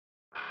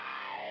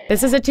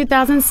This is a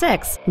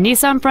 2006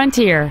 Nissan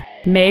Frontier,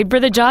 made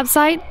for the job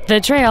site, the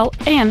trail,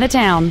 and the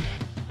town.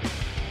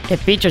 It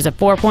features a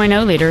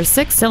 4.0-liter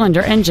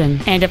six-cylinder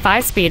engine and a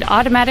 5-speed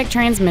automatic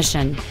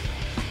transmission.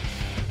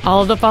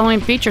 All of the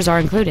following features are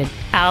included: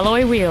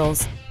 alloy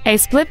wheels, a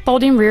split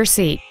folding rear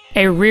seat,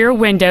 a rear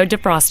window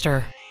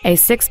defroster, a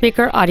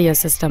 6-speaker audio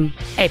system,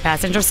 a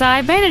passenger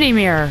side vanity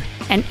mirror,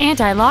 an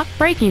anti-lock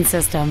braking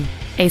system,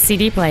 a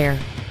CD player,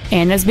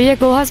 and this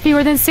vehicle has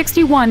fewer than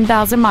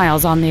 61,000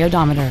 miles on the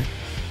odometer.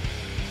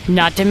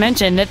 Not to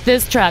mention that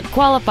this truck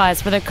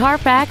qualifies for the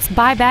Carfax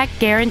buyback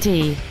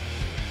guarantee.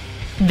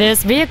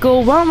 This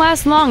vehicle won't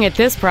last long at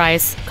this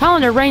price. Call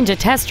and arrange a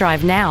test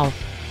drive now.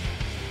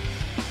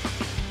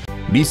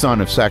 Nissan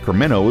of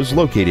Sacramento is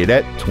located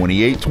at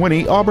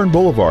 2820 Auburn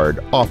Boulevard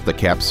off the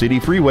Cap City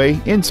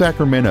Freeway in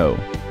Sacramento.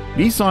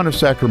 Nissan of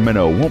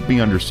Sacramento won't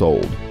be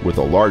undersold. With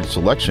a large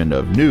selection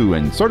of new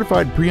and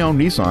certified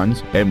pre-owned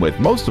Nissans, and with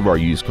most of our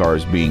used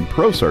cars being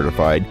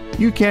pro-certified,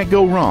 you can't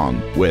go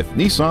wrong with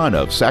Nissan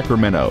of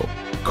Sacramento.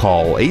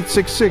 Call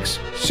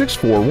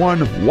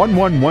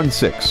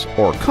 866-641-1116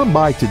 or come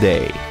by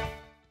today.